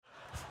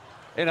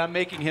And I'm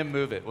making him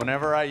move it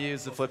whenever I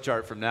use the flip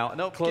chart from now.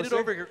 No, Closer? get it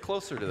over here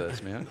closer to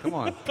this, man. Come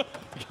on. You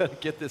gotta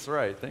get this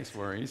right. Thanks,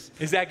 Maurice.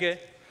 Is that good?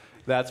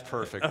 That's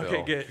perfect, Okay,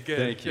 Bill. good.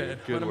 Thank you. Good.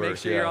 Good Want to work. make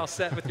sure you're all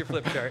set with your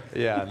flip chart.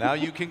 Yeah, now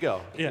you can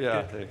go. Yeah,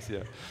 good. Thanks.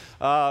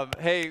 Yeah.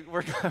 Hey,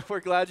 we're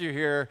glad you're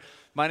here.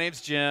 My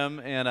name's Jim,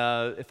 and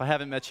if I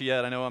haven't met you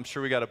yet, I'm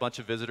sure we got a bunch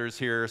of visitors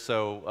here.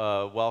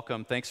 So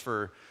welcome. Thanks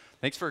for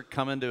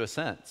coming to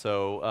Ascent.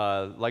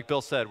 So like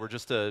Bill said, we're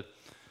just about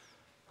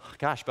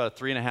a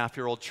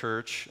 3.5-year-old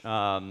church,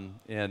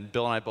 and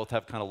Bill and I both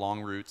have kind of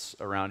long roots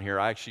around here.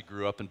 I actually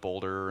grew up in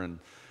Boulder and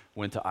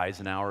went to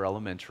Eisenhower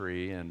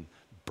Elementary and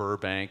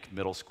Burbank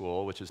Middle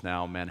School, which is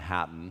now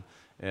Manhattan,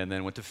 and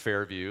then went to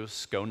Fairview,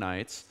 Sco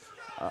Knights.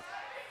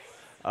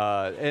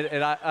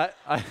 And I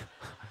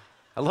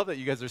love that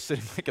you guys are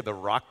sitting like in the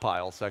rock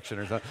pile section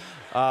or something.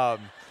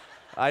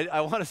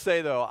 I want to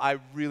say, though, I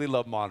really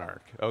love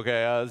Monarch,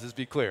 okay? Let's just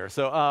be clear.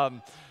 So I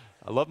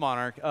love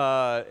Monarch.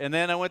 And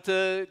then I went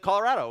to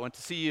Colorado, went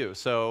to CU.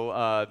 So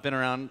I've been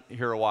around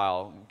here a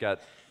while,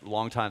 got a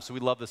long time, so we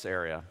love this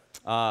area.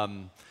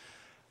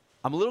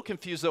 I'm a little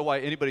confused, though, why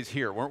anybody's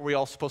here. Weren't we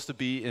all supposed to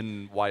be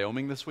in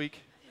Wyoming this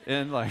week?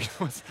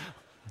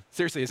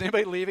 Seriously, is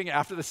anybody leaving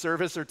after the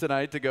service or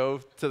tonight to go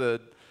to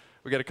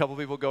we got a couple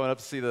people going up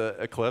to see the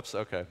eclipse?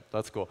 Okay,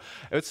 that's cool.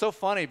 It's so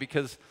funny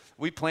because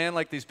we plan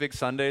like these big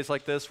Sundays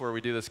like this where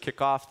we do this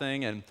kickoff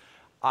thing, and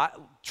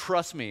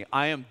trust me,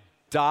 I am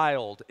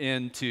dialed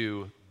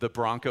into the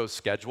Broncos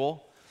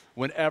schedule.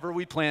 Whenever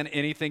we plan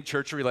anything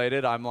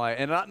church-related, I'm like,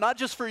 and not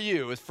just for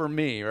you, it's for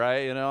me,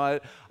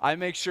 right? I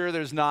make sure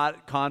there's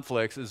not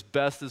conflicts as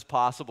best as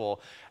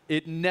possible.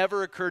 It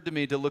never occurred to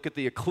me to look at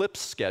the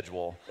eclipse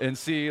schedule and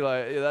see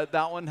like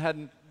that one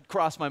hadn't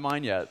crossed my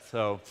mind yet.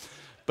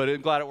 But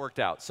I'm glad it worked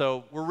out.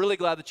 So we're really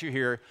glad that you're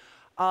here.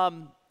 I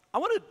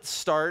want to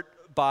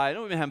start by, I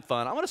know we've been having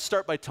fun. I want to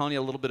start by telling you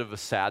a little bit of a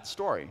sad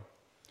story.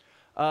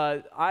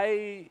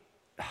 A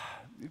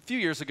few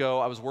years ago,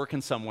 I was working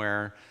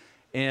somewhere,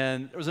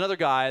 and there was another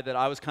guy that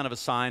I was kind of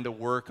assigned to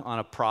work on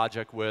a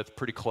project with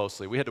pretty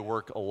closely. We had to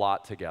work a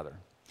lot together.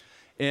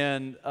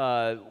 And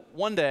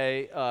one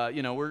day,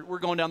 we're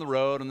going down the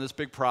road on this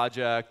big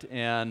project,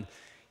 and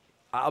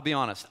I'll be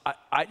honest,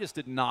 I just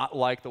did not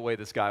like the way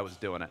this guy was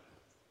doing it.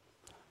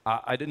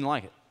 I didn't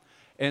like it.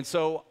 And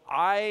so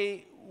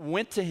I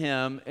went to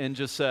him and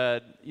just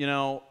said,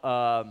 you're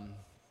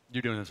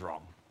doing this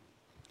wrong.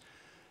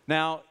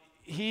 Now,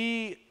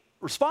 he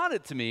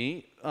responded to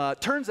me.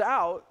 Turns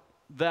out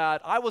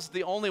that I was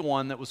the only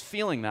one that was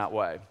feeling that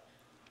way.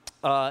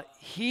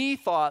 He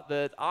thought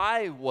that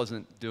I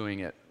wasn't doing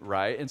it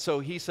right. And so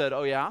he said,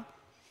 oh, yeah?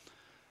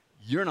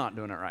 You're not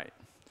doing it right.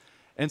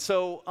 And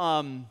so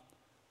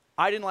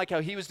I didn't like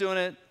how he was doing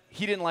it.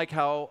 He didn't like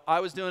how I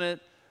was doing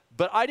it.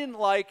 But I didn't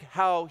like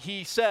how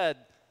he said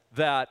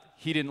that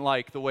he didn't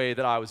like the way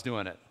that I was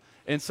doing it.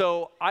 And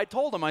so I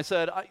told him, I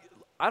said,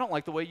 I don't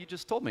like the way you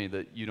just told me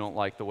that you don't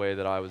like the way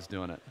that I was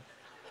doing it.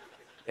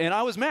 And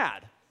I was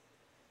mad.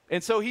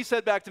 And so he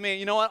said back to me,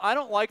 you know what, I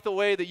don't like the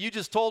way that you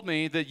just told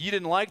me that you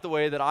didn't like the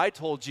way that I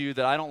told you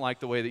that I don't like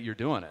the way that you're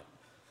doing it.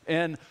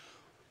 And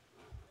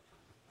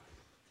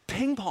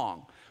ping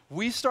pong.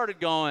 We started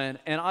going,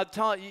 and I'm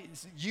telling you,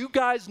 you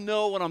guys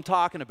know what I'm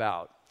talking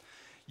about.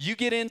 You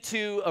get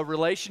into a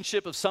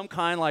relationship of some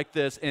kind like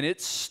this, and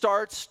it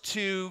starts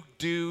to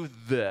do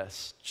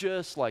this,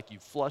 just like you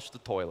flush the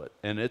toilet,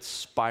 and it's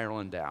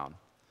spiraling down.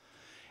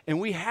 And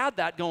we had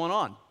that going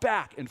on,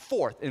 back and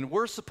forth, and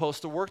we're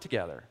supposed to work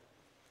together.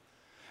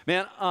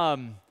 Man, I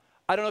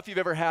don't know if you've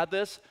ever had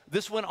this.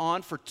 This went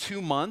on for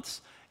 2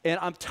 months, and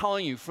I'm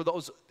telling you, for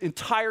those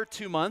entire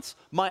 2 months,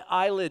 my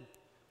eyelid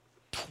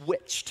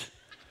twitched.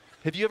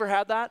 Have you ever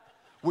had that?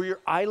 Where your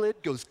eyelid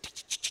goes,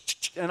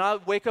 and I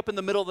wake up in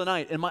the middle of the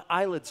night, and my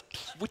eyelid's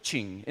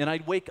twitching, and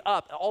I'd wake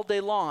up all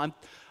day long.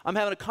 I'm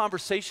having a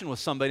conversation with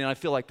somebody, and I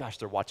feel like, gosh,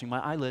 they're watching my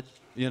eyelid,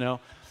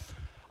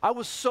 I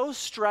was so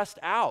stressed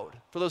out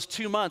for those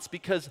 2 months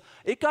because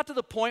it got to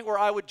the point where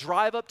I would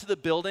drive up to the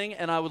building,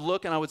 and I would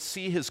look, and I would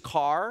see his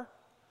car,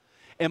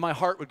 and my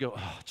heart would go,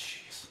 oh,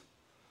 jeez.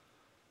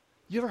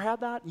 You ever had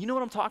that? You know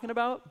what I'm talking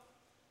about?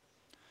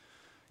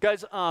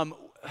 Guys,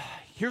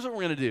 here's what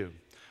we're going to do.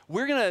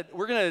 We're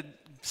gonna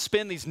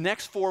spend these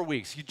next 4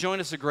 weeks. You join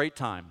us a great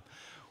time.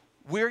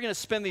 We're going to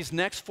spend these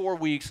next 4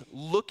 weeks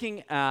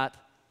looking at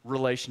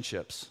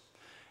relationships.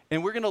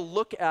 And we're going to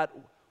look at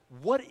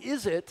what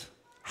is it,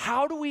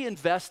 how do we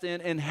invest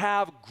in and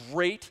have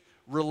great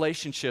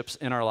relationships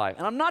in our life?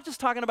 And I'm not just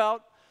talking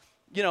about,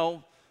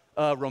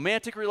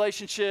 romantic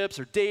relationships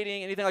or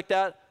dating, anything like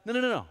that.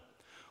 No.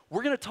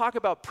 We're going to talk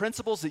about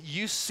principles that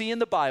you see in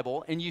the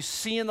Bible and you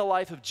see in the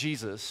life of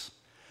Jesus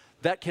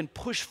that can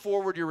push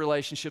forward your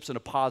relationships in a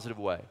positive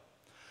way.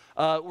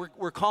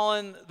 We're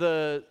calling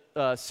the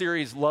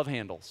series Love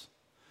Handles.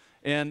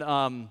 And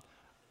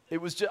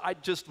I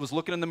just was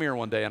looking in the mirror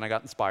one day and I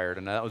got inspired,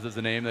 and that was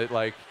the name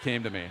that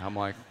came to me. I'm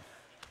like,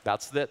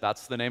 that's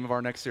the name of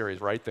our next series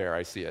right there.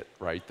 I see it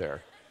right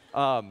there.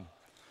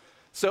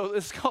 So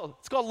it's called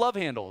Love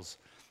Handles.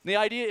 And the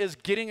idea is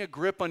getting a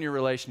grip on your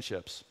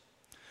relationships.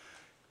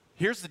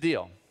 Here's the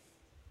deal.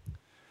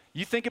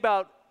 You think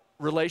about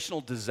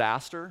relational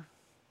disaster.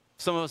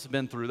 Some of us have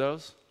been through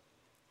those.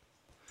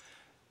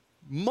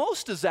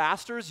 Most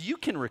disasters you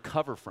can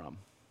recover from.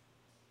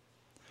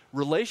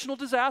 Relational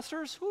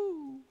disasters,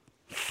 whoo.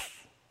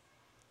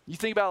 You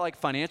think about like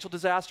financial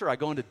disaster, I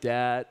go into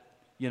debt,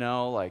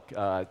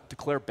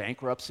 declare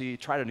bankruptcy,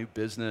 tried a new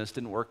business,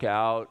 didn't work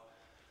out.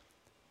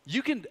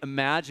 You can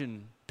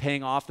imagine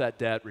paying off that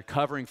debt,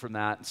 recovering from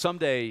that, and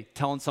someday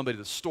telling somebody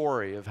the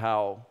story of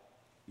how,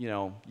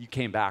 you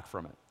came back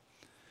from it.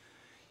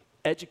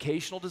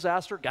 Educational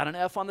disaster, got an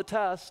F on the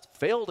test,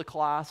 failed a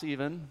class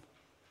even.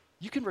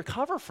 You can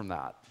recover from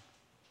that.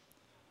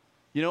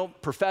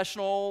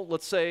 Professional,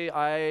 let's say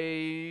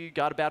I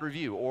got a bad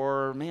review,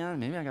 or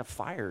maybe I got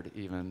fired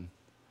even.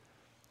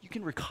 You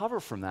can recover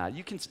from that.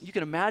 You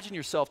can imagine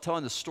yourself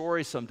telling the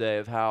story someday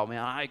of how,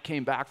 I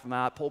came back from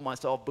that, pulled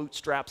myself,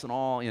 bootstraps and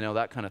all,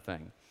 that kind of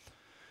thing.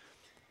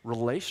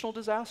 Relational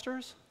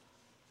disasters,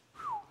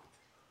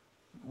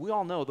 we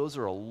all know those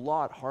are a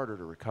lot harder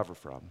to recover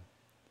from.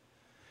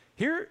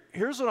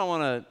 Here's what I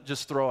want to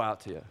just throw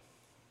out to you.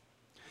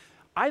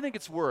 I think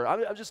it's worth,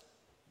 I'll just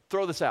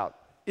throw this out.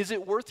 Is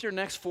it worth your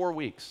next 4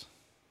 weeks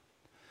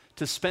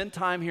to spend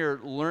time here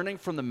learning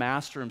from the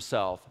Master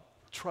himself?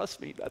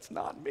 Trust me, that's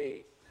not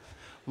me.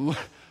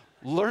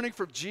 Learning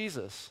from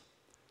Jesus.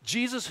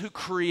 Jesus who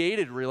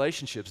created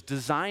relationships,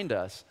 designed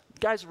us.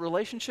 Guys,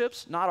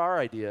 relationships, not our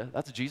idea.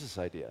 That's a Jesus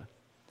idea.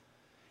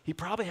 He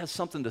probably has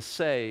something to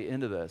say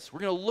into this.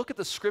 We're going to look at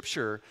the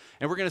scripture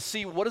and we're going to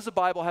see what does the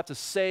Bible have to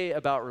say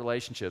about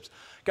relationships.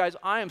 Guys,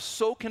 I am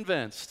so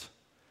convinced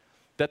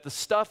that the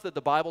stuff that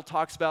the Bible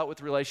talks about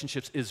with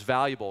relationships is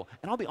valuable.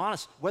 And I'll be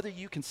honest, whether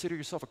you consider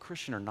yourself a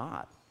Christian or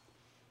not,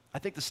 I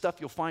think the stuff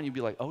you'll find, you'll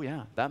be like, oh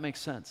yeah, that makes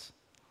sense.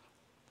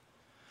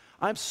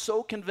 I'm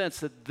so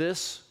convinced that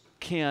this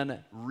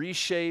can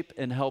reshape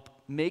and help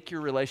make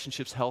your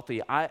relationships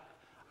healthy. I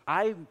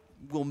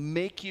will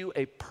make you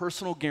a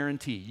personal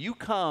guarantee. You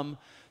come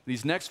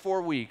these next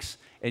 4 weeks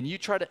and you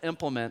try to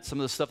implement some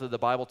of the stuff that the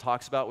Bible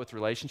talks about with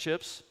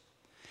relationships,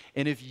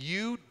 and if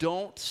you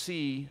don't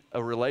see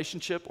a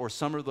relationship or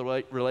some of the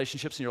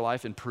relationships in your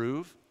life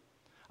improve,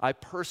 I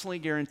personally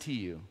guarantee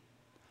you,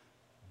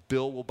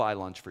 Bill will buy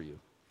lunch for you,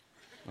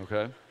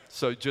 okay?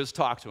 So just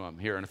talk to him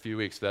here in a few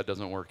weeks if that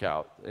doesn't work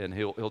out, and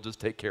he'll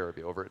just take care of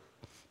you over at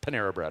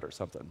Panera Bread or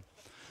something.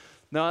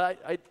 No,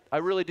 I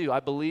really do.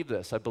 I believe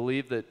this. I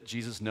believe that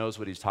Jesus knows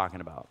what he's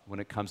talking about when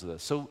it comes to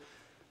this. So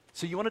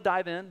you want to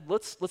dive in?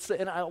 Let's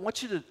and I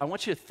want you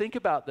to think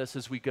about this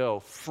as we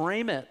go.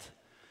 Frame it.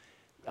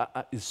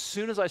 As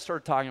soon as I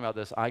started talking about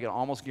this, I can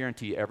almost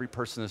guarantee every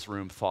person in this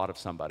room thought of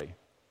somebody.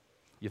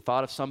 You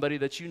thought of somebody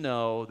that you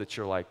know that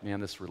you're like, man,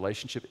 this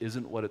relationship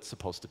isn't what it's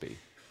supposed to be.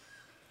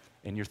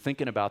 And you're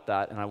thinking about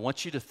that, and I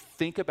want you to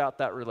think about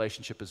that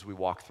relationship as we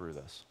walk through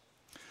this.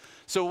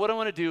 So what I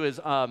want to do is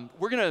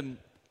we're going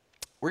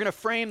to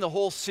frame the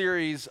whole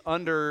series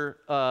under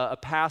a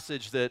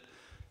passage that,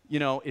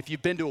 if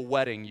you've been to a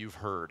wedding, you've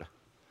heard.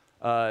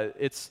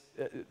 There's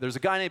a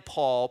guy named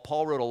Paul.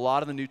 Paul wrote a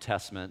lot of the New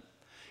Testament.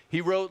 He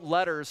wrote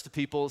letters to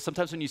people.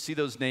 Sometimes when you see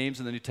those names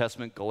in the New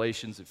Testament,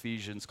 Galatians,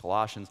 Ephesians,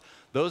 Colossians,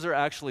 those are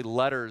actually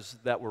letters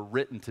that were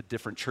written to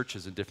different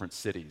churches in different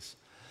cities.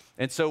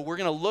 And so we're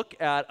going to look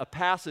at a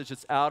passage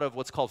that's out of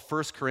what's called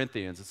 1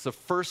 Corinthians. It's the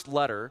first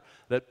letter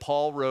that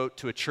Paul wrote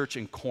to a church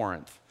in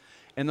Corinth.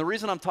 And the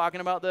reason I'm talking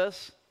about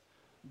this,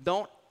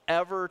 don't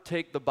ever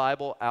take the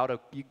Bible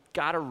you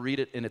got to read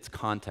it in its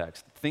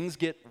context. Things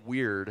get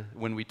weird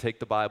when we take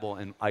the Bible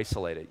and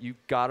isolate it.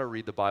 You've got to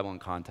read the Bible in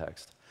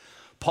context.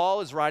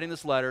 Paul is writing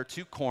this letter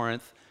to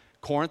Corinth.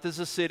 Corinth is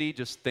a city,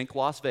 just think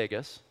Las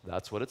Vegas.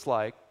 That's what it's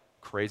like.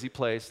 Crazy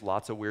place,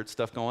 lots of weird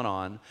stuff going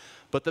on.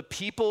 But the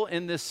people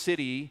in this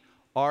city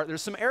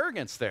there's some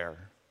arrogance there.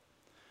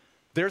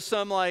 There's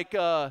some like,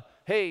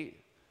 hey,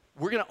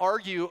 we're going to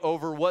argue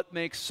over what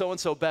makes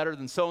so-and-so better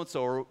than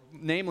so-and-so, or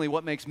namely,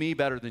 what makes me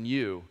better than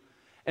you.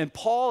 And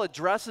Paul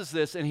addresses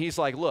this, and he's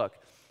like, look,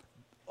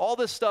 all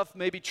this stuff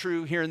may be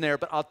true here and there,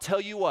 but I'll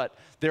tell you what,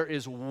 there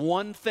is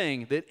one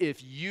thing that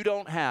if you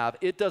don't have,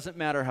 it doesn't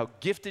matter how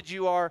gifted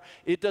you are,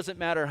 it doesn't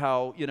matter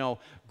how,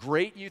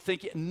 great you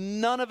think,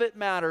 none of it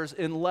matters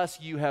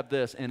unless you have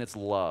this, and it's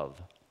love.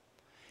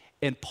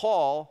 And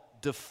Paul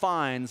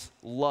defines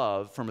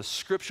love from a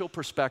scriptural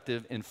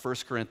perspective in 1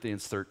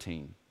 Corinthians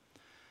 13.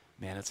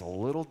 Man, it's a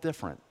little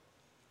different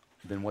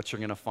than what you're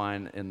going to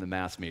find in the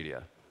mass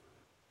media.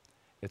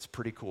 It's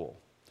pretty cool.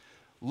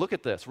 Look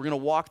at this. We're going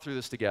to walk through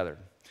this together.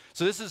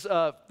 So this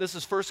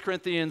is 1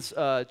 Corinthians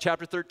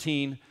chapter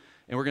 13,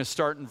 and we're going to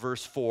start in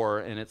verse 4,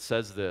 and it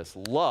says this: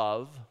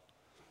 love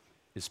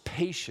is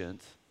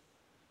patient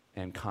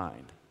and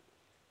kind.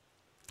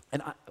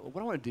 And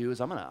what I want to do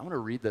is I'm going to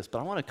read this, but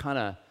I want to kind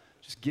of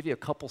just give you a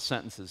couple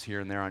sentences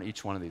here and there on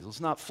each one of these. Let's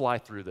not fly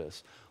through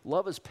this.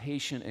 Love is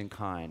patient and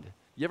kind.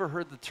 You ever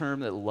heard the term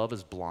that love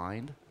is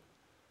blind?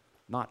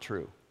 Not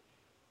true.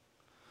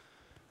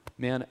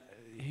 Man,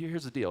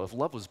 here's the deal. If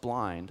love was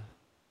blind,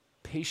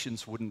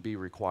 patience wouldn't be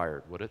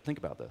required, would it? Think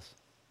about this.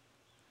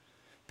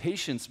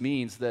 Patience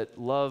means that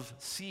love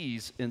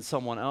sees in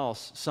someone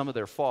else some of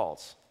their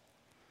faults.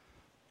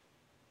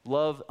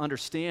 Love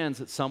understands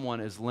that someone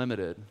is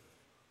limited,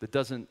 that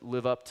doesn't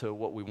live up to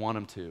what we want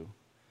them to,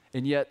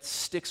 and yet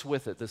sticks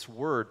with it. This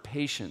word,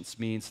 patience,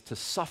 means to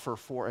suffer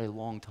for a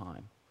long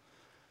time.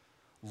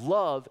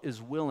 Love is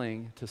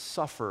willing to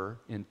suffer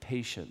in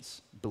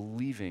patience,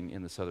 believing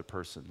in this other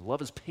person.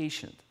 Love is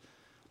patient.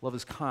 Love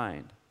is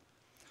kind.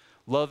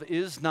 Love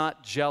is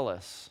not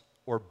jealous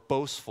or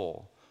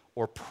boastful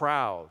or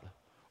proud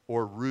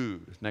or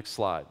rude. Next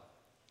slide.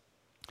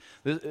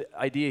 The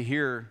idea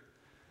here,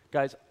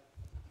 guys,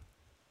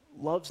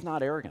 love's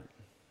not arrogant.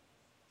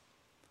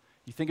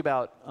 You think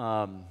about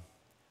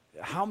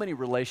how many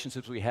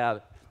relationships we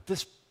have.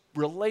 This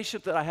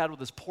relationship that I had with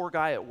this poor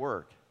guy at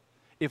work,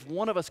 if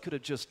one of us could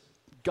have just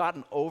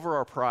gotten over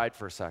our pride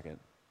for a second,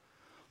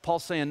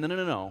 Paul's saying,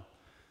 no.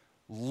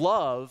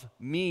 Love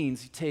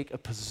means you take a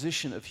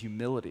position of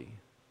humility.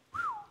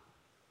 Whew.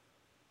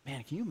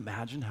 Man, can you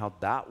imagine how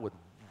that would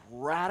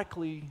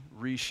radically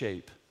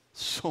reshape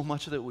so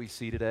much that we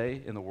see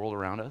today in the world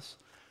around us?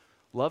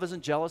 Love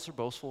isn't jealous or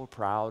boastful or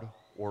proud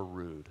or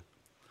rude.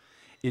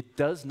 It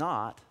does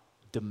not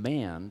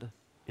demand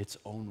its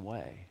own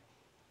way.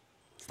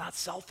 It's not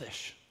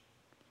selfish.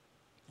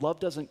 Love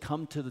doesn't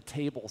come to the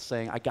table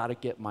saying, I got to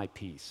get my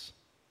piece.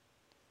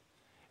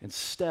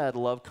 Instead,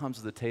 love comes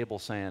to the table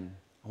saying,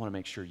 I want to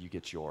make sure you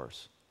get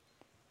yours.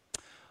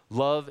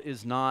 Love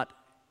is not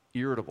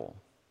irritable,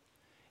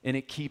 and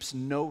it keeps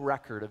no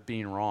record of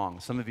being wrong.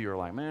 Some of you are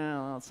like, man,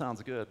 well, that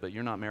sounds good, but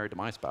you're not married to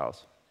my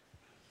spouse.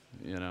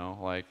 You know,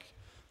 like,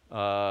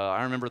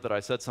 I remember that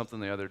I said something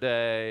the other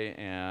day,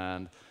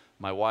 and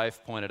my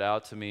wife pointed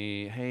out to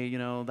me, hey, you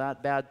know,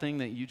 that bad thing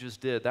that you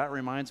just did, that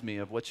reminds me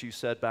of what you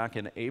said back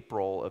in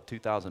April of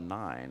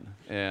 2009,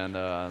 and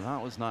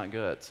that was not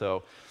good.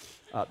 So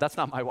that's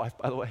not my wife,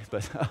 by the way,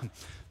 but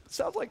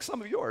sounds like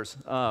some of yours.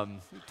 We'll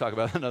talk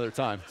about it another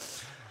time.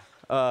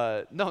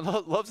 No,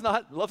 love's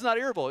not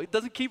irritable. It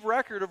doesn't keep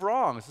record of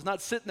wrongs. It's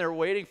not sitting there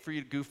waiting for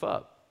you to goof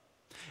up.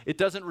 It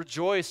doesn't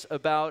rejoice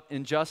about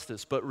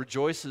injustice, but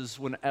rejoices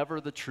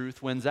whenever the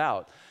truth wins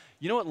out.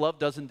 You know what love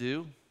doesn't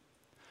do?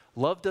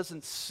 Love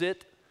doesn't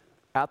sit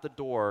at the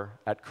door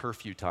at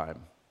curfew time,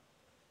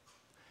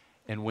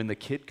 and when the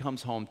kid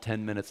comes home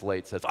 10 minutes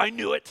late says, I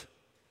knew it.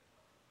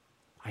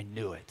 I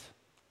knew it.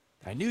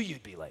 I knew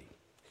you'd be late.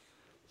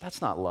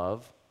 That's not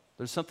love.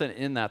 There's something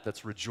in that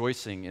that's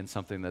rejoicing in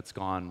something that's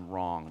gone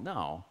wrong.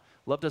 No,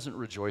 love doesn't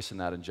rejoice in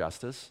that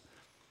injustice,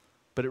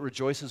 but it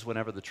rejoices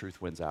whenever the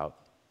truth wins out.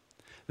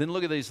 Then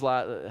look at these,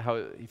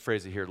 how he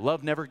phrased it here.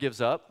 Love never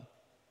gives up.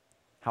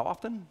 How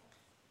often?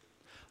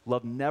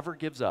 Love never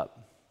gives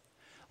up.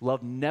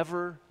 Love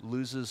never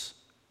loses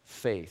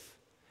faith,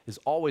 is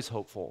always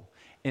hopeful,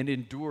 and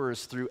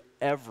endures through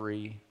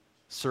every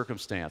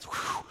circumstance.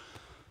 Whew.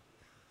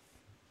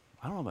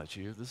 I don't know about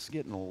you. This is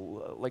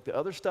getting, like the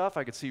other stuff,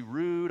 I could see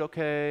rude,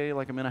 okay,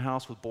 like I'm in a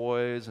house with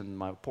boys and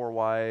my poor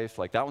wife.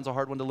 Like that one's a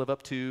hard one to live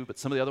up to, but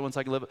some of the other ones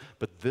I can live up.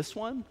 But this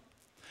one,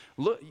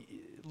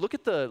 look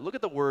at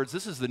the words.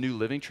 This is the New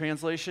Living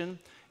Translation.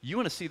 You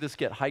want to see this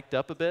get hiked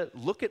up a bit?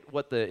 Look at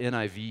what the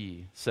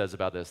NIV says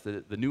about this,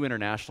 the New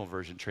International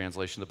Version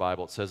translation of the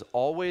Bible. It says,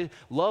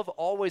 love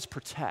always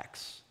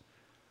protects.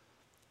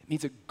 It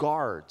means it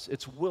guards.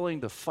 It's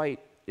willing to fight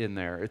in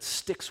there. It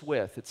sticks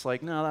with. It's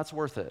like, no, that's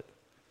worth it.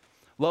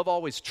 Love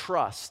always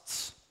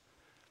trusts.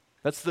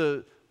 That's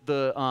the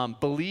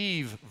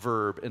believe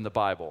verb in the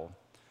Bible.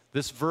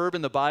 This verb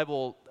in the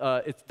Bible,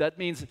 that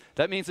means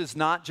it's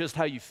not just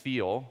how you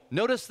feel.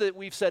 Notice that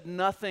we've said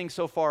nothing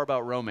so far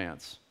about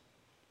romance.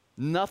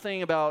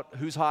 Nothing about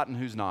who's hot and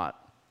who's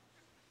not.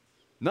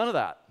 None of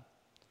that.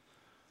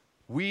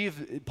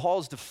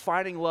 Paul's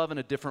defining love in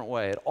a different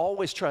way. It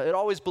always trusts, it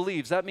always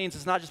believes. That means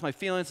it's not just my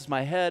feelings, it's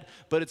my head,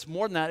 but it's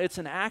more than that. It's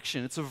an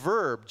action, it's a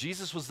verb.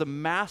 Jesus was the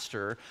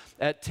master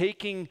at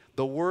taking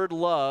the word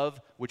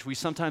love, which we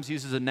sometimes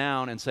use as a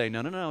noun, and saying,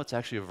 no, it's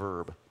actually a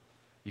verb.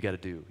 You got to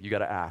do, you got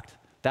to act.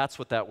 That's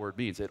what that word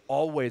means. It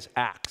always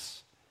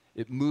acts.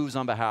 It moves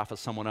on behalf of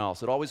someone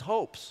else. It always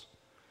hopes.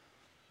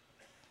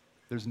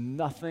 There's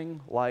nothing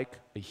like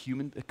a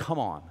human, come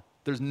on.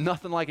 There's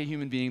nothing like a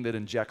human being that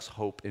injects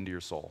hope into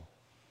your soul.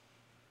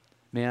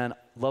 Man,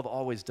 love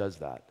always does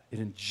that. It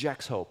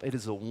injects hope. It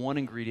is the one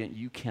ingredient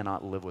you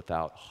cannot live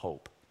without,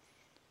 hope.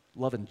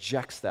 Love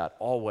injects that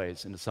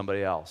always into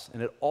somebody else,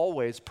 and it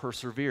always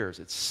perseveres.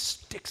 It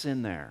sticks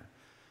in there.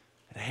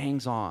 It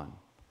hangs on.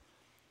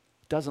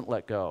 It doesn't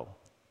let go.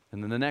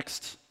 And then the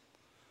next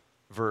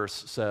verse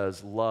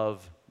says,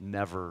 love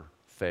never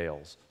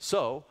fails.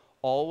 So,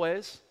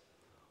 always,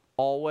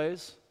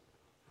 always,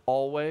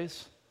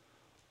 always,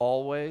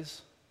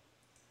 always,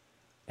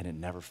 and it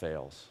never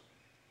fails.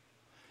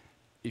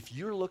 If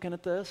you're looking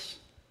at this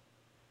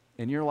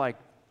and you're like,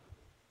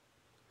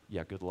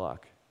 yeah, good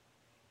luck.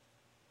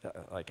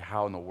 Like,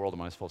 how in the world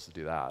am I supposed to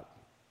do that?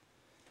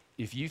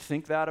 If you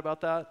think that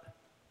about that,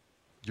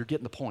 you're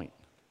getting the point.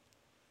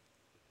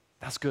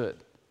 That's good.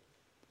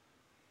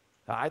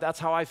 That's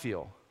how I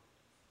feel.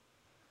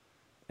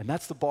 And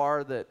that's the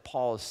bar that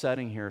Paul is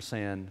setting here,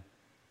 saying,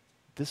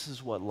 this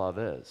is what love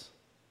is.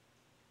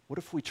 What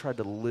if we tried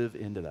to live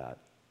into that?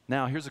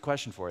 Now, here's a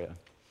question for you.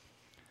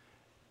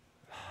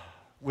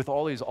 With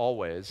all these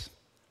always,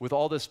 with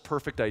all this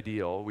perfect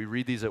ideal, we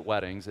read these at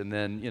weddings, and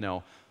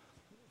then,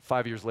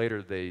 5 years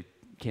later, they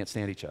can't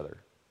stand each other,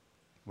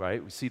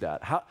 right? We see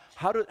that.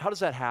 How does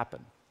that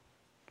happen?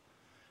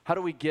 How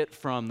do we get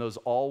from those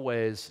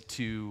always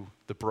to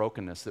the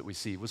brokenness that we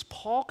see? Was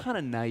Paul kind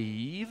of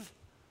naive,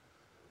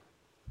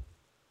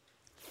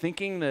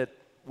 thinking that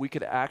we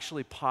could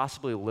actually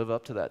possibly live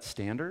up to that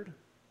standard?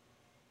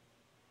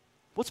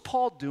 What's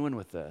Paul doing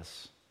with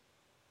this?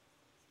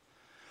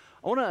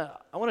 I want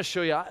to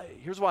show you,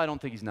 here's why I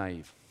don't think he's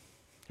naive.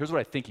 Here's what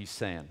I think he's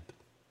saying.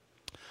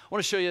 I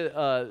want to show you,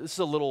 this is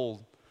a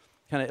little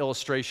kind of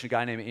illustration a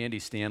guy named Andy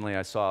Stanley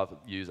I saw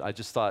use. I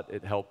just thought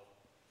it helped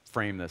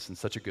frame this in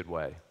such a good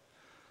way.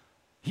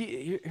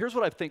 Here's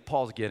what I think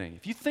Paul's getting.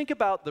 If you think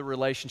about the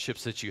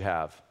relationships that you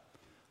have,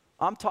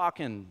 I'm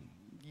talking,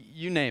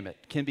 you name it,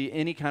 can be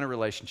any kind of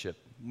relationship,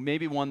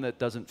 maybe one that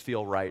doesn't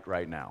feel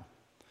right now.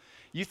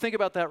 You think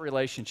about that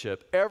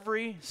relationship,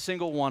 every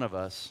single one of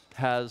us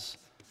has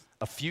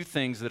a few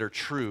things that are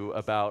true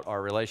about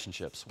our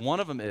relationships. One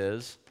of them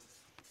is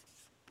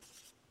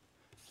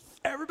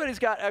everybody's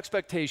got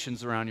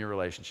expectations around your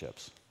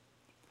relationships.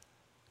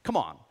 Come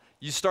on,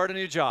 you start a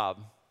new job.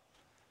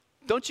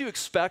 Don't you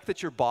expect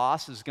that your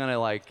boss is going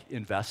to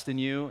invest in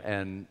you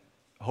and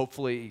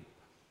hopefully,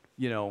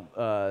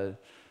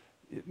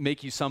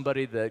 make you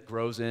somebody that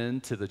grows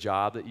into the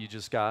job that you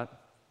just got?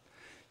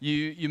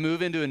 You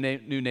move into a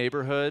new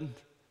neighborhood.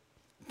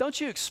 Don't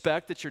you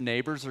expect that your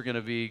neighbors are going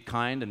to be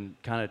kind and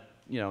kind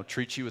of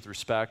treat you with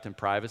respect and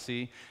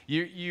privacy?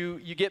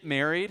 You get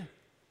married.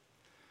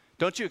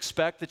 Don't you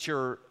expect that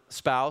your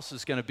spouse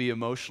is going to be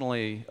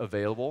emotionally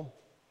available?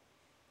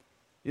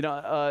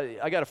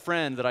 I got a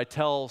friend that I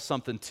tell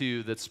something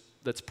to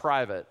that's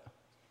private.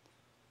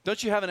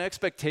 Don't you have an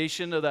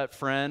expectation of that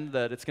friend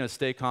that it's going to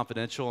stay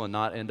confidential and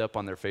not end up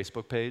on their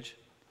Facebook page?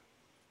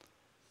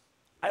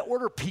 I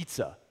order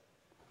pizza.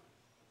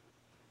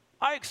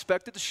 I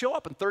expect it to show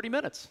up in 30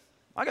 minutes.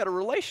 I got a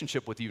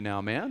relationship with you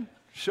now, man.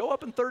 Show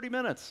up in 30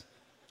 minutes.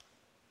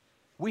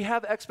 We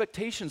have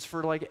expectations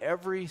for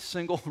every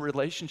single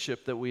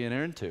relationship that we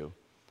enter into.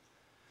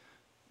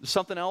 There's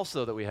something else,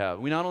 though, that we have.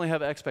 We not only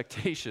have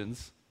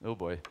expectations, oh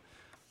boy,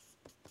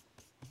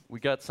 we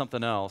got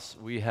something else.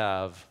 We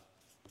have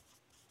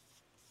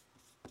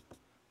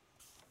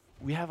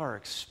our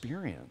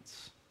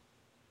experience.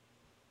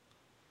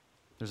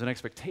 There's an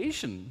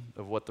expectation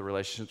of what the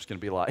relationship's going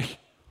to be like,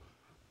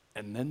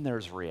 and then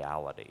there's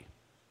reality.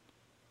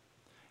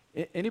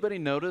 Anybody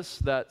notice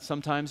that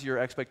sometimes your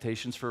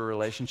expectations for a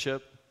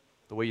relationship,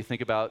 the way you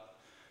think about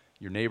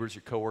your neighbors,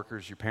 your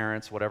coworkers, your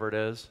parents, whatever it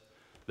is,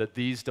 that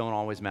these don't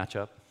always match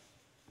up?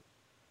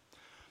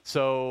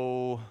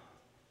 So,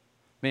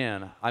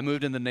 man, I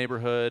moved in the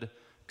neighborhood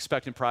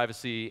expecting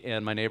privacy,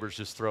 and my neighbors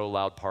just throw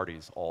loud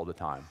parties all the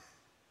time.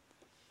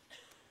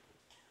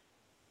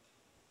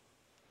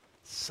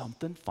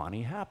 Something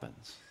funny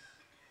happens.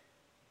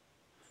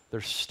 There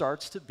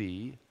starts to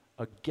be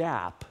a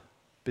gap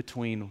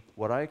between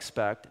what I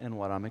expect and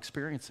what I'm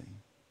experiencing.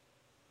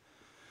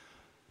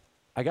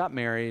 I got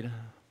married.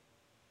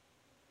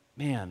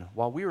 Man,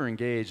 while we were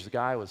engaged, the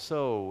guy was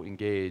so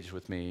engaged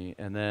with me,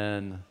 and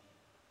then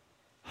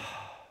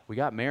we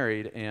got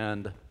married,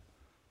 and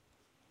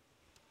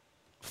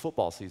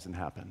football season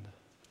happened.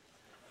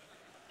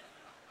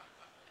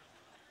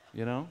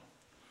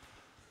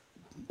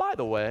 By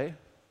the way,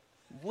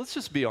 let's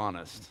just be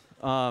honest.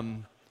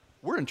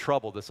 We're in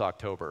trouble this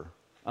October.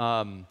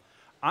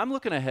 I'm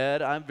looking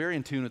ahead. I'm very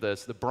in tune with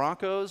this. The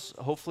Broncos,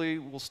 hopefully,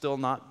 will still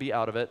not be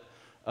out of it.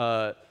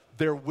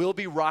 There will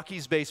be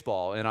Rockies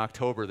baseball in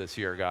October this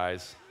year,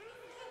 guys.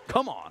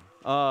 Come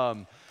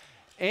on.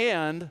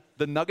 And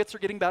the Nuggets are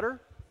getting better.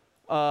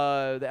 The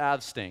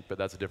Avs stink, but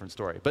that's a different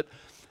story. But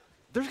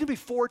there's going to be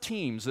 4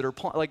 teams that are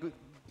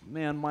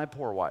man, my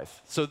poor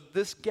wife. So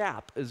this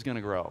gap is going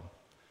to grow.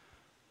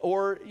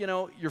 Or,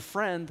 your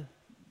friend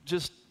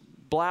just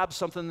blabs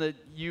something that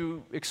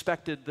you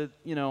expected that,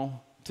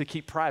 to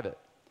keep private.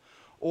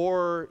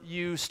 Or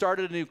you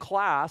started a new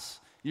class,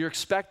 you're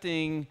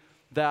expecting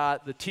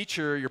that the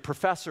teacher, your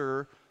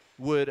professor,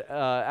 would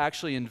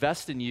actually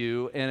invest in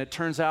you, and it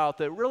turns out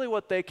that really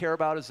what they care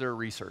about is their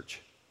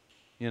research,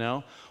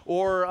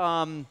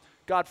 Or,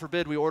 God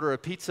forbid, we order a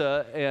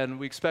pizza, and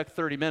we expect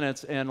 30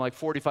 minutes, and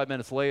 45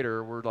 minutes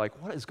later, we're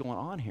like, what is going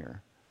on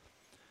here?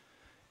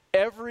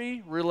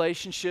 Every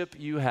relationship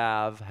you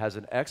have has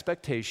an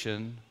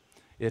expectation,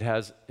 it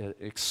has an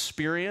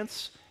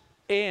experience,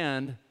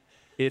 and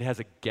it has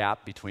a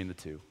gap between the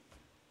two.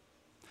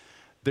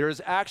 There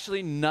is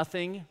actually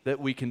nothing that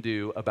we can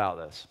do about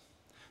this.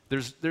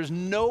 There's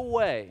no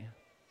way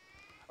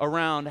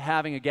around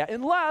having a gap,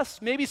 unless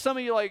maybe some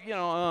of you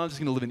I'm just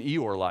going to live an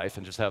Eeyore life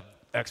and just have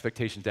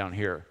expectations down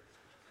here.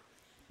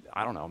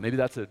 I don't know. Maybe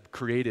that's a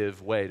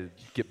creative way to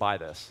get by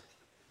this.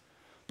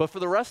 But for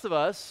the rest of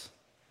us,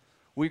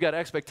 we've got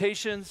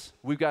expectations,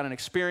 we've got an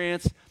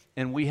experience,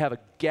 and we have a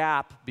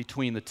gap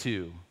between the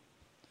two.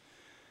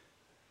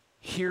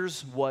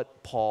 Here's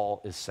what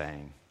Paul is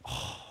saying.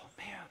 Oh,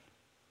 man.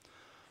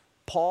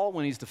 Paul,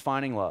 when he's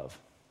defining love,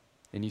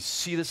 and you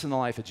see this in the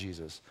life of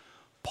Jesus,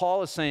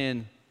 Paul is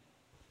saying,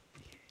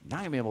 you're not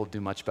going to be able to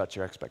do much about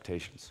your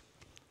expectations.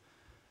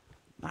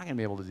 Not going to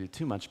be able to do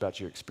too much about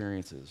your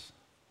experiences.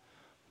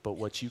 But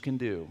what you can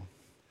do,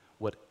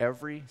 what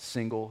every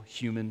single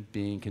human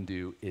being can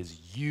do,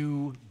 is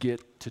you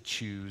get to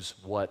choose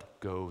what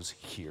goes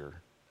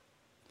here.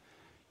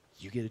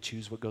 You get to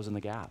choose what goes in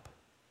the gap.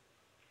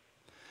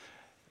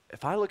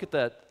 If I look at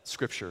that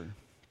scripture,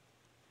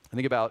 I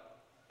think about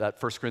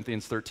that 1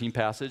 Corinthians 13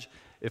 passage.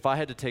 If I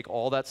had to take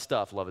all that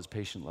stuff, love is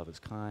patient, love is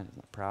kind, it's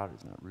not proud,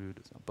 it's not rude,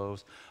 it's not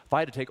boast. If I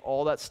had to take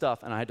all that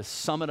stuff and I had to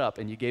sum it up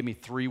and you gave me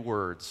 3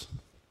 words,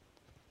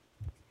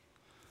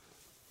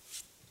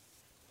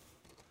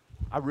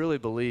 I really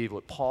believe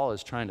what Paul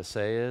is trying to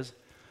say is,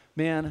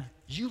 man,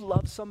 you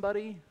love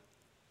somebody,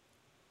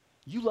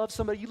 you look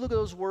at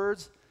those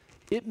words,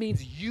 it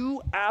means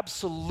you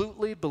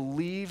absolutely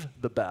believe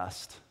the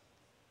best.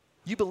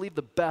 You believe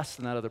the best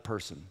in that other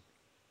person.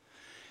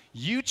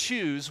 You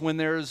choose when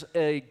there's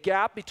a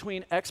gap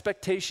between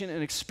expectation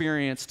and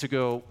experience to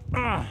go,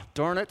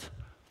 darn it,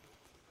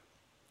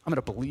 I'm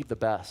going to believe the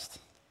best.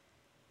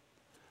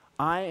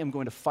 I am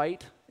going to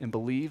fight and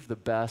believe the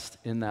best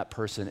in that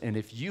person. And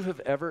if you have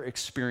ever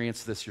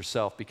experienced this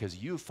yourself, because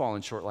you've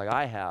fallen short like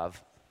I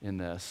have in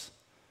this,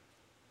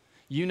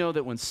 you know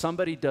that when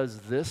somebody does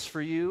this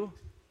for you,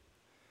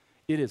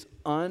 it is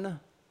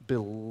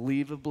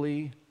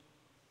unbelievably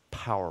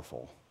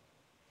powerful.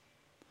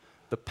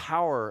 The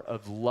power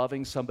of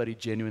loving somebody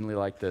genuinely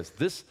like this.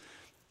 This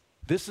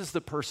is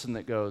the person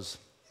that goes,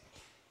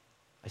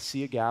 I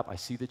see a gap, I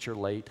see that you're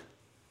late.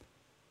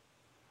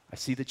 I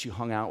see that you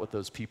hung out with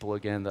those people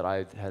again that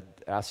I had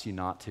asked you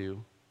not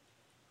to.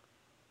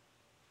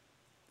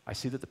 I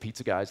see that the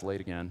pizza guy's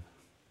late again.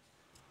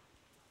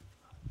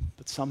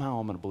 But somehow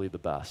I'm going to believe the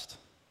best.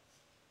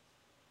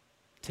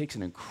 It takes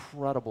an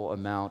incredible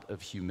amount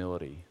of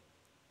humility,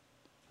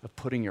 of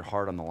putting your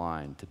heart on the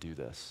line to do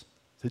this,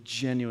 to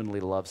genuinely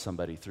love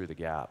somebody through the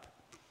gap.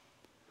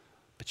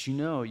 But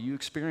you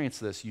experience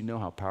this, you know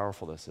how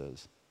powerful this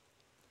is.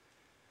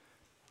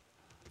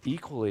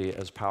 Equally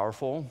as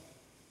powerful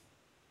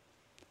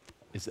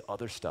is the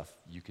other stuff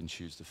you can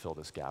choose to fill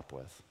this gap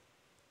with.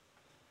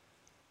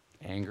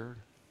 Anger,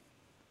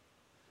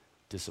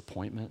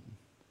 disappointment,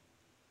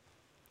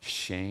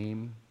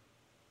 shame.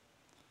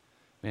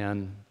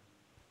 Man,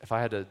 if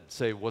I had to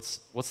say what's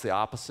the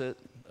opposite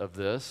of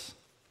this,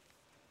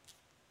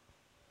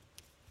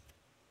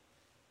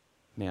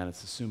 man,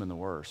 it's assuming the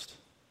worst.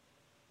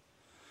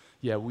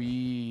 Yeah,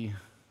 we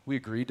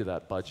agreed to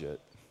that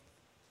budget.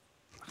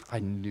 I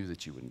knew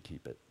that you wouldn't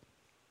keep it.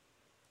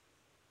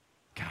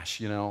 Gosh,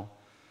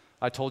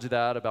 I told you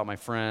that about my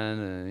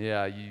friend, and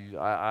yeah,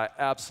 I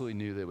absolutely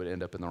knew they would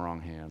end up in the wrong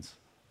hands.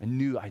 I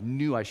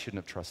knew I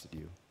shouldn't have trusted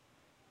you.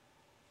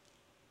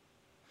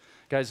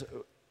 Guys,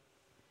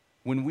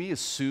 when we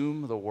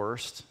assume the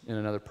worst in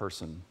another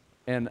person,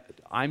 and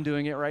I'm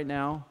doing it right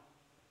now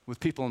with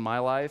people in my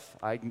life,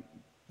 I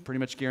pretty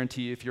much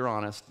guarantee you, if you're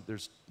honest,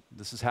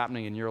 this is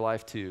happening in your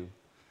life too.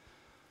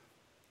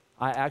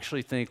 I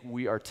actually think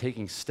we are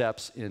taking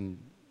steps in,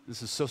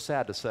 this is so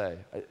sad to say,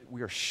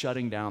 we are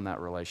shutting down that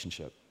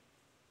relationship.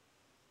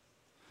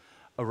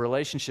 A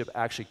relationship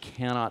actually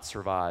cannot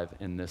survive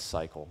in this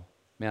cycle.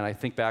 Man, I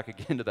think back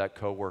again to that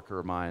coworker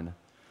of mine.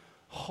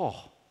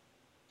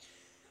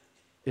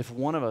 If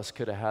one of us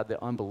could have had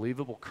the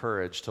unbelievable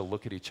courage to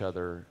look at each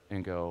other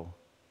and go,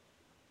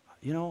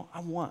 I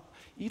want,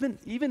 even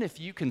if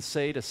you can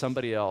say to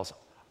somebody else,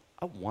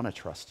 I want to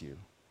trust you.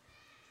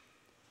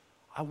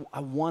 I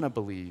want to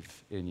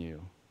believe in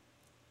you.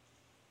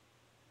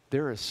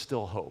 There is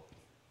still hope.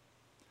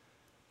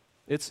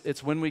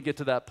 It's when we get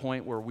to that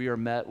point where we are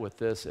met with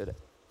this at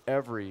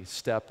every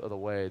step of the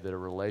way that a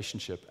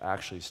relationship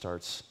actually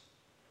starts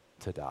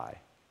to die.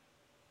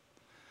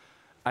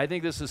 I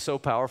think this is so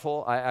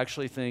powerful. I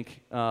actually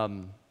think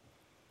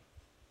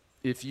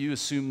if you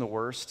assume the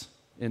worst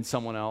in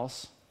someone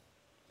else,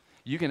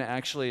 you can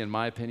actually, in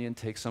my opinion,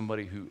 take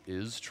somebody who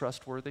is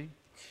trustworthy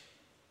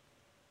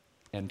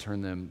and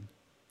turn them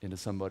into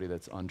somebody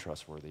that's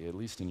untrustworthy, at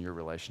least in your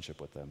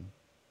relationship with them.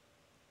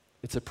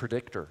 It's a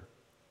predictor.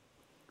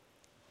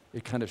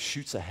 It kind of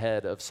shoots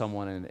ahead of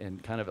someone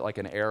and kind of like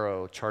an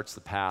arrow charts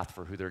the path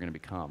for who they're going to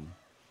become.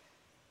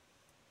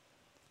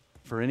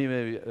 For any of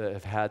you that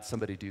have had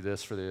somebody do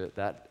this,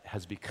 that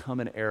has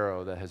become an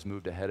arrow that has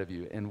moved ahead of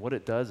you. And what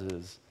it does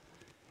is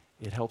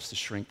it helps to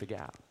shrink the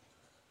gap.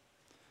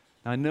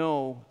 Now, I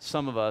know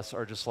some of us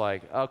are just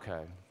like,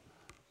 okay,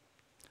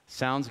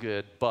 sounds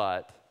good,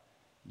 but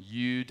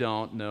you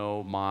don't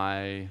know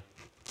my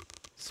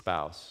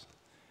spouse.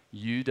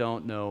 You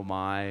don't know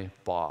my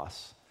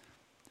boss.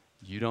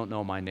 You don't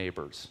know my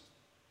neighbors.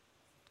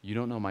 You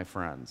don't know my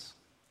friends.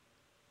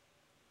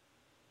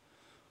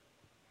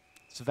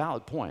 It's a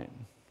valid point.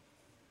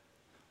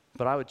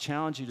 But I would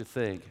challenge you to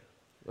think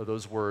of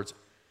those words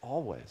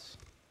always.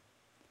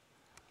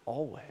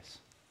 always,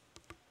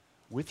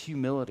 with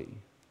humility,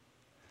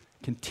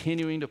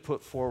 continuing to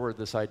put forward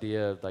this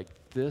idea of like,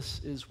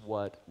 this is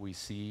what we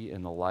see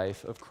in the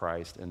life of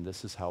Christ, and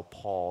this is how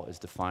Paul is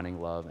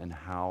defining love and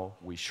how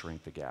we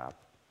shrink the gap.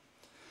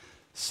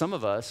 Some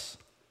of us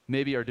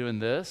maybe are doing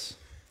this,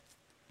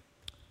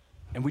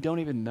 and we don't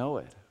even know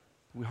it.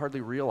 We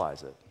hardly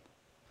realize it.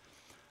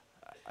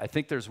 I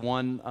think there's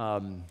one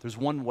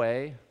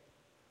way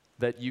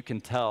that you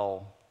can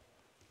tell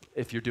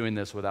if you're doing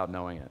this without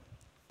knowing it.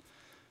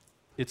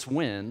 It's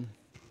when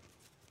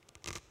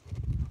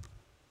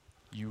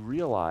you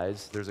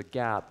realize there's a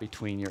gap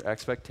between your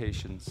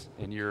expectations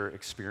and your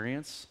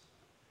experience,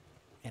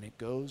 and it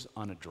goes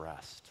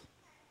unaddressed.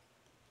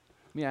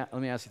 Let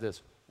me ask you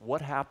this.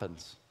 What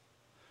happens?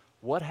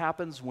 What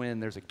happens when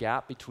there's a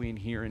gap between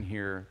here and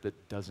here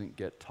that doesn't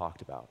get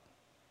talked about?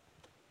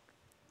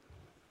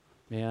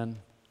 Man,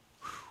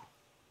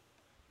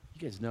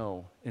 you guys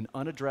know, an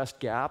unaddressed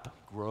gap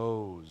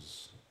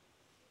grows.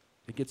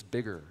 It gets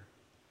bigger.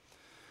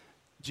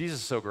 Jesus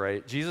is so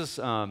great. Jesus,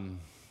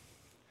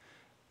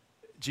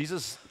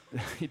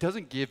 he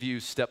doesn't give you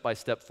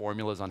step-by-step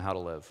formulas on how to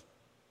live.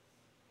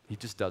 He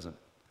just doesn't.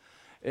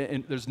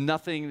 And there's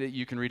nothing that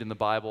you can read in the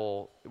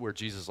Bible where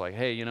Jesus is like,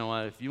 hey, you know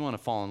what, if you want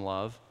to fall in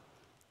love,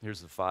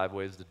 here's the 5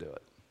 ways to do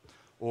it.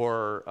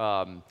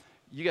 Or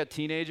you got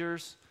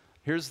teenagers,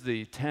 here's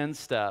the 10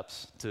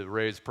 steps to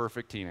raise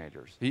perfect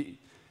teenagers.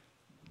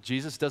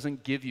 Jesus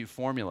doesn't give you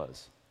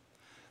formulas.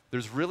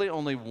 There's really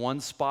only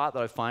one spot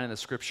that I find in the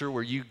scripture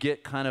where you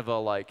get kind of a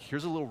like,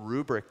 here's a little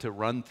rubric to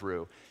run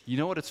through. You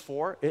know what it's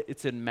for?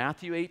 It's in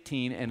Matthew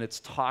 18, and it's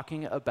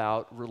talking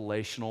about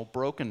relational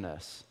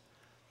brokenness.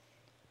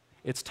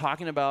 It's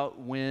talking about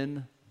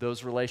when a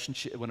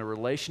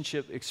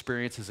relationship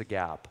experiences a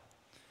gap.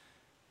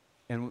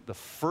 And the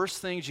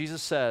first thing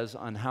Jesus says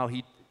on how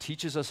he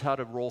teaches us how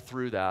to roll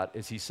through that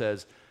is he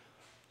says,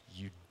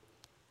 you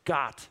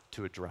got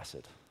to address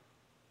it.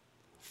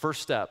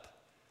 First step,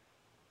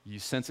 you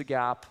sense a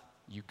gap,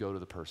 you go to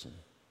the person.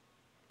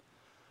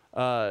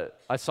 I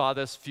saw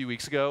this a few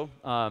weeks ago.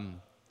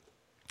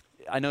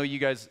 I know you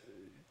guys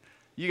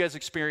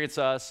experience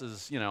us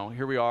as,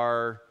 here we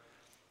are,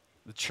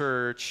 the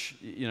church,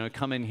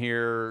 come in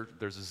here,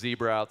 there's a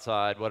zebra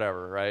outside,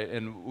 whatever, right?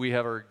 And we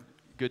have our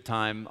good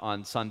time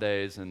on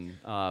Sundays,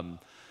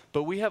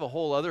 but we have a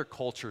whole other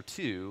culture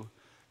too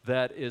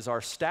that is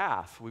our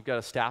staff. We've got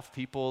a staff of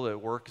people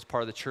that work as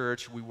part of the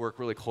church. We work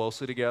really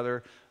closely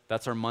together.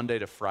 That's our Monday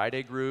to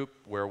Friday group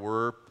where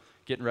we're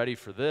getting ready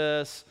for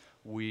this.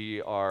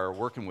 We are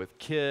working with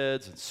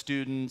kids and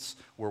students.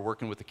 We're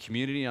working with the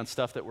community on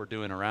stuff that we're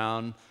doing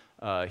around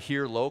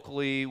here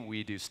locally.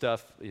 We do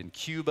stuff in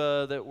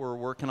Cuba that we're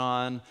working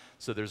on.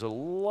 So there's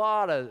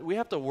we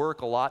have to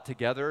work a lot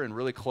together and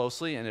really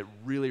closely, and it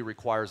really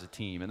requires a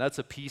team. And that's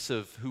a piece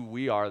of who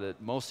we are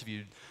that most of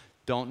you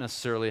don't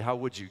necessarily, how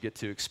would you get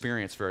to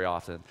experience very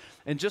often?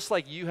 And just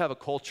like you have a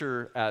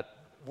culture at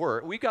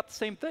work, we've got the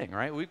same thing,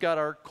 right? We've got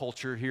our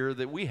culture here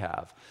that we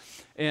have.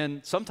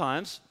 And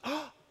sometimes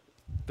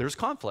there's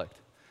conflict.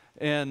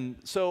 And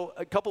so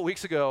a couple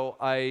weeks ago,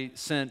 I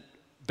sent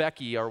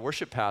Becky, our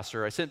worship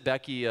pastor,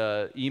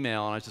 an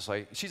email, and I was just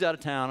like, she's out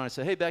of town, and I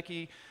said, hey,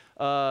 Becky,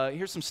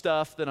 here's some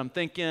stuff that I'm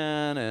thinking,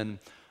 and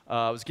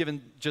I was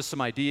given just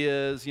some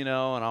ideas, and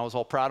I was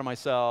all proud of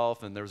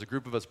myself, and there was a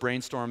group of us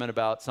brainstorming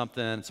about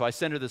something. So I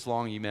sent her this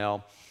long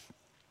email,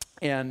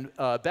 and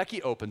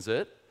Becky opens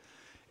it,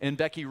 and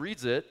Becky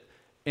reads it,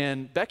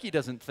 and Becky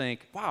doesn't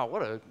think, wow,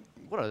 what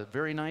a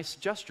very nice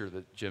gesture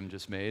that Jim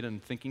just made in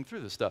thinking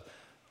through this stuff.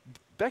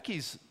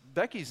 Becky's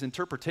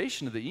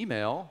interpretation of the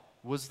email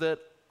was that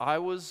I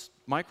was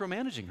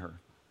micromanaging her.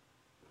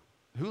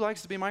 Who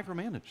likes to be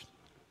micromanaged?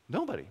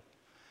 Nobody.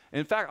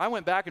 In fact, I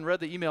went back and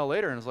read the email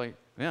later and was like,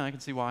 yeah, I can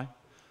see why.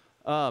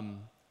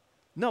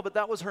 No, but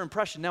that was her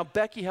impression. Now,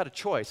 Becky had a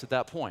choice at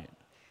that point.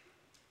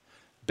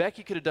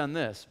 Becky could have done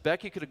this.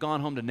 Becky could have gone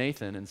home to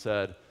Nathan and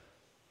said,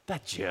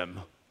 that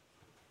Jim,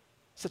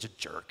 such a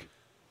jerk.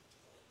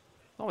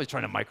 Always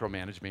trying to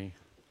micromanage me.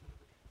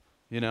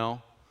 Can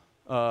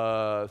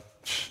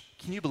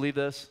you believe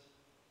this?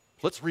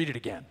 Let's read it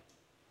again.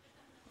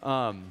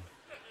 Come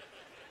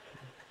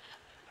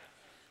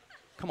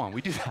on,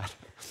 we do that.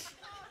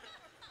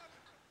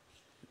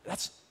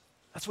 That's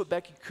what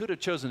Becky could have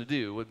chosen to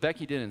do. What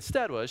Becky did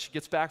instead was she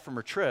gets back from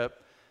her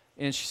trip,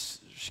 and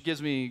she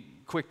gives me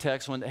a quick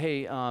text one day,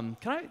 hey,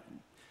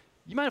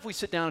 you mind if we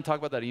sit down and talk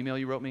about that email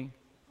you wrote me?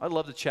 I'd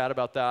love to chat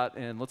about that,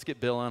 and let's get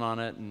Bill in on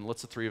it, and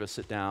let's the three of us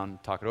sit down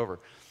and talk it over.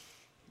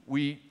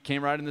 We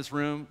came right in this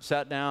room,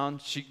 sat down.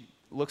 She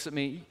looks at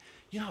me.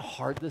 You know how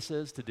hard this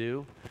is to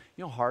do?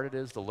 You know how hard it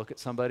is to look at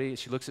somebody?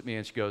 She looks at me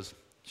and she goes,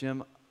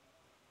 Jim,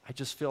 I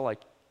just feel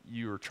like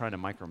you were trying to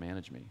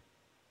micromanage me.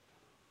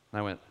 And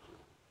I went,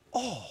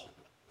 oh,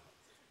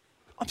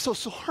 I'm so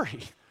sorry.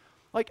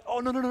 Like,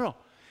 oh, no.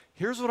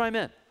 Here's what I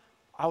meant.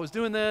 I was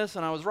doing this,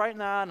 and I was writing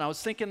that, and I was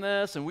thinking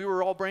this, and we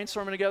were all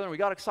brainstorming together, and we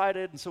got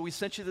excited, and so we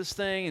sent you this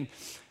thing,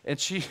 and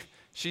she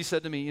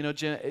said to me,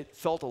 Jim, it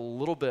felt a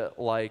little bit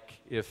like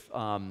if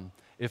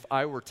if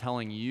I were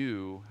telling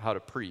you how to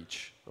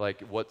preach,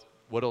 like what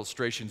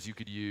illustrations you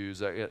could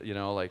use, like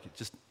it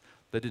just,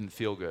 that didn't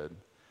feel good.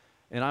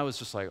 And I was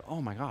just like,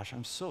 oh my gosh,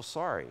 I'm so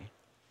sorry.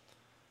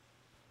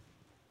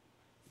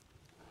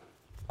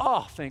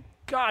 Oh, thank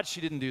God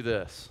she didn't do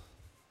this.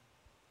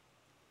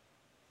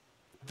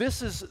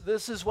 This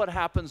is what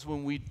happens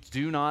when we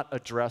do not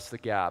address the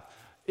gap.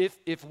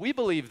 If we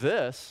believe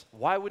this,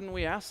 why wouldn't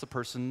we ask the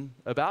person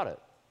about it?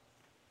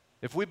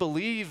 If we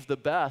believe the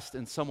best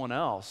in someone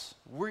else,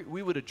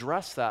 we would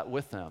address that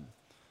with them.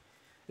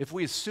 If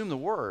we assume the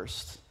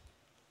worst,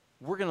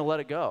 we're going to let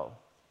it go.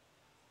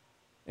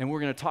 And we're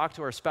going to talk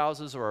to our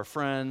spouses or our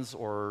friends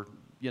or,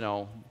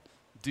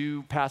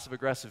 do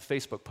passive-aggressive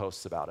Facebook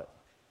posts about it.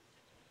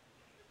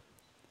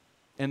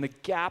 And the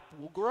gap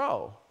will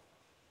grow.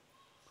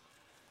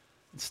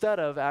 Instead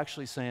of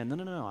actually saying,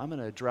 no, I'm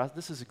going to address,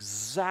 this is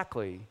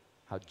exactly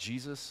how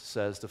Jesus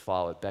says to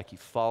follow it. Becky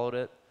followed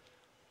it.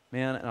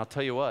 Man, and I'll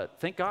tell you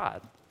what, thank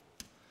God.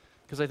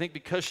 Because I think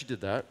because she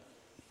did that,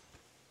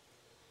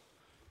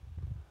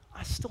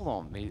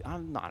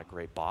 I'm not a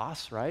great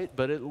boss, right?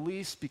 But at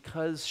least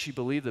because she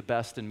believed the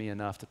best in me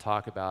enough to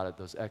talk about it,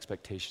 those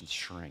expectations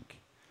shrink.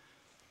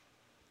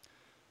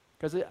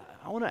 Because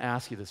I want to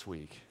ask you this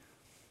week,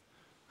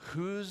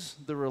 who's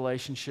the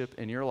relationship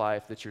in your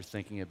life that you're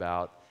thinking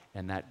about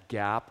and that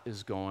gap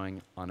is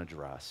going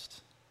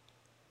unaddressed?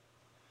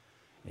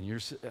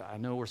 And I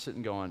know we're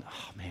sitting going,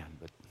 oh man,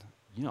 but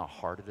you know how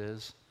hard it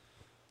is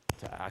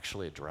to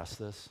actually address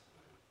this?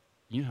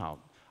 You know how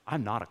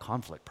I'm not a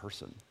conflict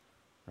person,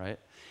 right?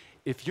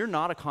 If you're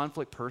not a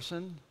conflict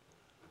person,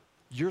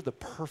 you're the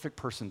perfect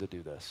person to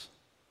do this.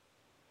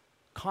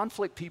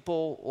 Conflict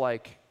people,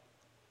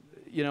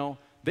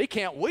 they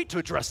can't wait to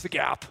address the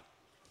gap.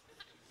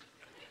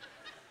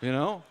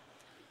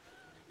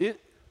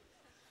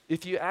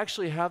 If you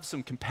actually have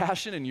some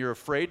compassion and you're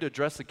afraid to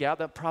address the gap,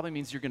 that probably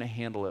means you're going to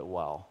handle it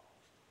well.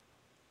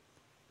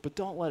 But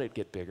don't let it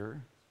get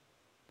bigger.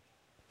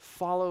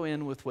 Follow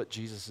in with what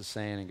Jesus is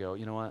saying and go,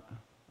 you know what?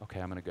 Okay,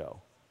 I'm going to go.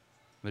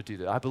 I'm going to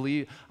do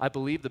that. I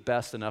believe the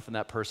best enough in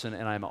that person,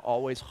 and I'm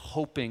always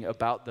hoping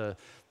about the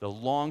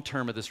long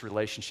term of this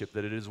relationship,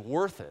 that it is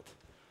worth it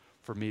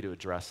for me to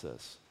address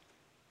this.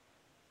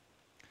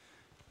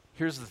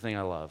 Here's the thing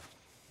I love.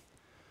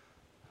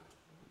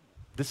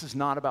 This is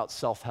not about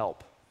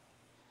self-help.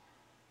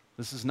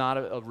 This is not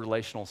a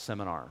relational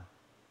seminar.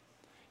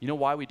 You know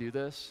why we do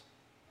this?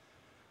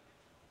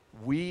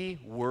 We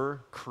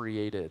were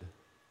created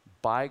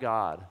by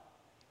God.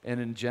 And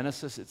in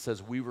Genesis, it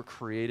says we were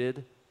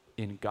created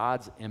in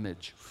God's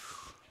image.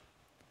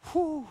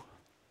 Whew,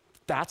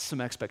 that's some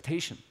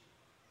expectation.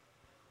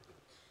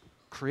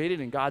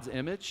 Created in God's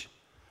image?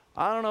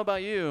 I don't know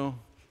about you.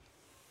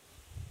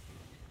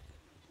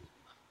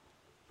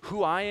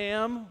 Who I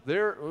am,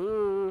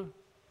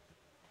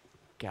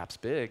 gap's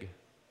big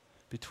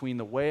between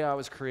the way I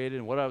was created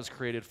and what I was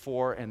created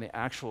for and the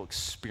actual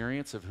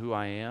experience of who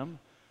I am.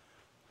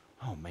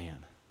 Oh man,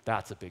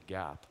 that's a big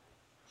gap.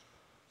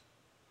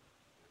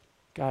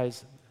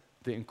 Guys,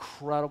 the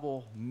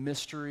incredible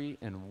mystery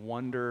and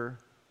wonder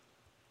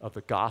of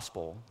the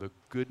gospel, the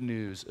good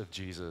news of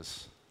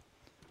Jesus,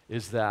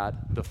 is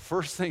that the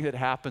first thing that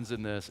happens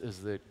in this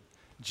is that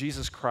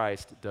Jesus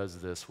Christ does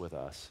this with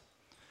us.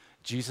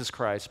 Jesus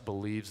Christ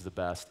believes the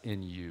best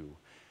in you.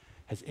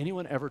 Has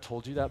anyone ever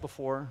told you that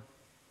before?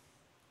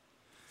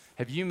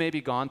 Have you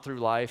maybe gone through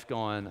life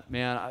going,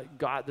 man,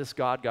 this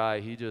God guy,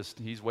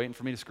 he's waiting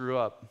for me to screw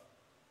up.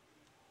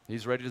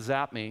 He's ready to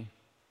zap me.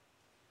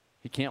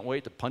 He can't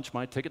wait to punch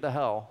my ticket to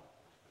hell.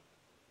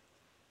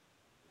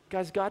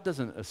 Guys, God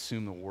doesn't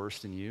assume the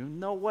worst in you.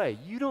 No way.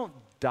 You don't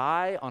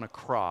die on a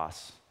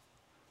cross.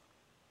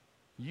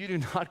 You do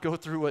not go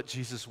through what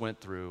Jesus went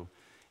through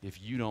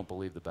if you don't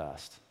believe the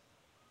best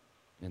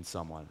in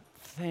someone.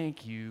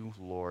 Thank you,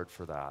 Lord,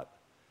 for that.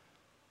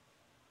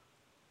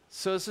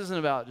 So this isn't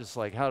about just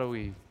how do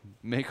we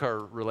make our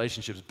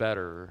relationships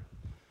better.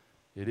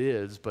 It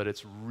is, but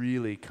it's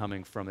really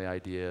coming from the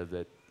idea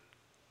that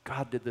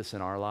God did this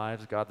in our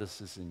lives. God, this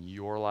is in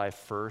your life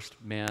first.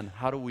 Man,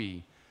 how do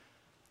we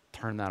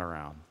turn that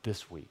around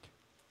this week?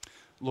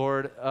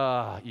 Lord,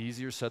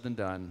 easier said than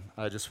done.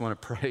 I just want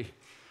to pray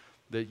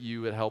that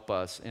you would help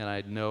us. And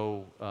I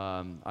know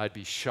I'd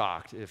be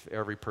shocked if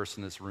every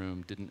person in this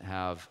room didn't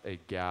have a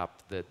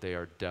gap that they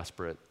are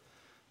desperate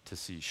to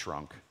see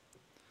shrunk.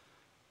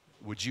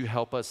 Would you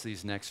help us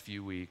these next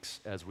few weeks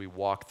as we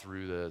walk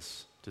through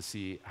this to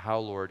see how,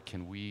 Lord,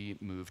 can we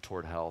move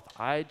toward health?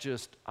 I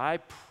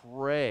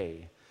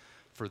pray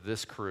for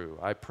this crew.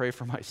 I pray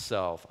for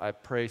myself. I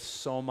pray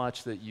so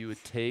much that you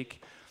would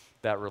take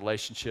that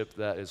relationship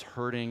that is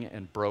hurting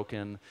and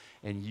broken,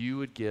 and you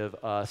would give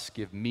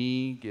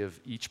me,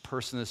 give each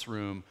person in this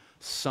room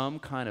some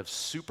kind of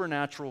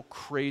supernatural,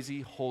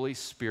 crazy, Holy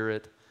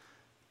Spirit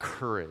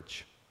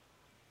courage,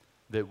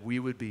 that we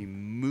would be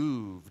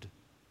moved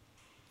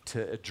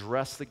to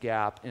address the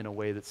gap in a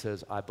way that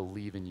says, I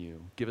believe in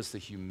you. Give us the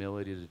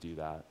humility to do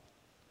that.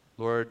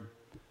 Lord,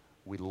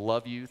 We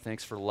love you.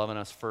 Thanks for loving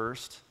us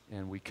first.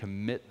 And we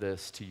commit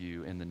this to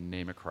you in the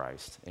name of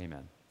Christ.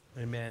 Amen.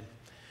 Amen.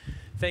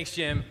 Thanks,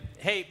 Jim.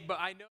 Hey, but I know.